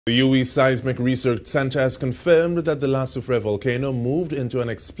The UWI Seismic Research Centre has confirmed that the Soufriere Volcano moved into an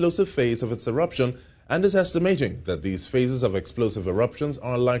explosive phase of its eruption and is estimating that these phases of explosive eruptions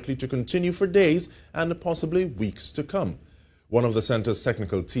are likely to continue for days and possibly weeks to come. One of the centre's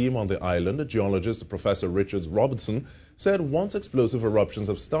technical team on the island, geologist Professor Richard Robertson, said once explosive eruptions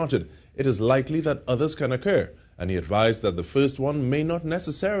have started, it is likely that others can occur, and he advised that the first one may not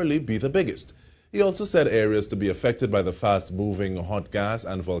necessarily be the biggest. He also said areas to be affected by the fast-moving hot gas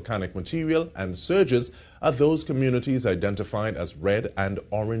and volcanic material and surges are those communities identified as red and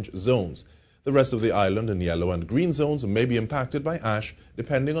orange zones. The rest of the island in yellow and green zones may be impacted by ash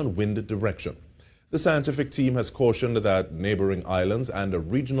depending on wind direction. The scientific team has cautioned that neighboring islands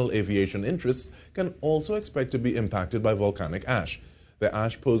and regional aviation interests can also expect to be impacted by volcanic ash. The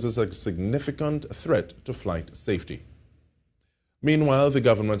ash poses a significant threat to flight safety. Meanwhile, the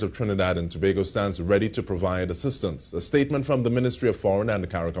government of Trinidad and Tobago stands ready to provide assistance. A statement from the Ministry of Foreign and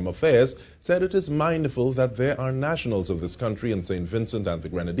CARICOM Affairs said it is mindful that there are nationals of this country in St. Vincent and the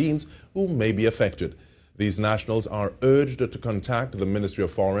Grenadines who may be affected. These nationals are urged to contact the Ministry of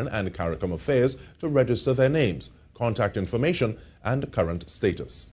Foreign and CARICOM Affairs to register their names, contact information, and current status.